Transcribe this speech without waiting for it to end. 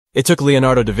It took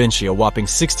Leonardo da Vinci a whopping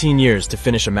 16 years to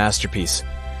finish a masterpiece,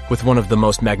 with one of the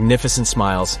most magnificent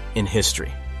smiles in history.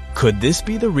 Could this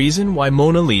be the reason why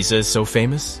Mona Lisa is so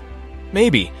famous?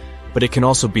 Maybe, but it can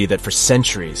also be that for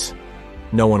centuries,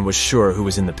 no one was sure who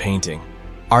was in the painting.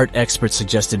 Art experts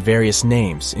suggested various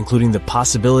names, including the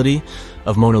possibility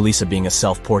of Mona Lisa being a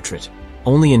self-portrait.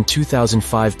 Only in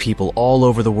 2005, people all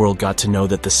over the world got to know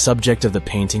that the subject of the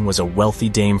painting was a wealthy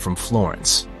dame from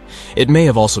Florence. It may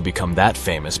have also become that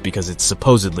famous because it's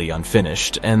supposedly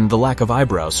unfinished, and the lack of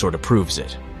eyebrows sort of proves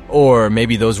it. Or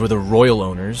maybe those were the royal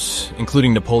owners,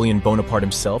 including Napoleon Bonaparte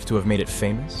himself, to have made it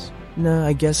famous? Nah,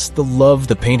 I guess the love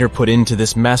the painter put into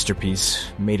this masterpiece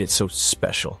made it so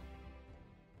special.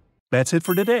 That's it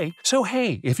for today. So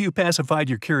hey, if you pacified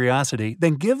your curiosity,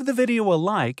 then give the video a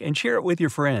like and share it with your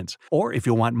friends. Or if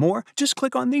you want more, just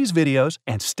click on these videos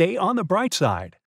and stay on the bright side.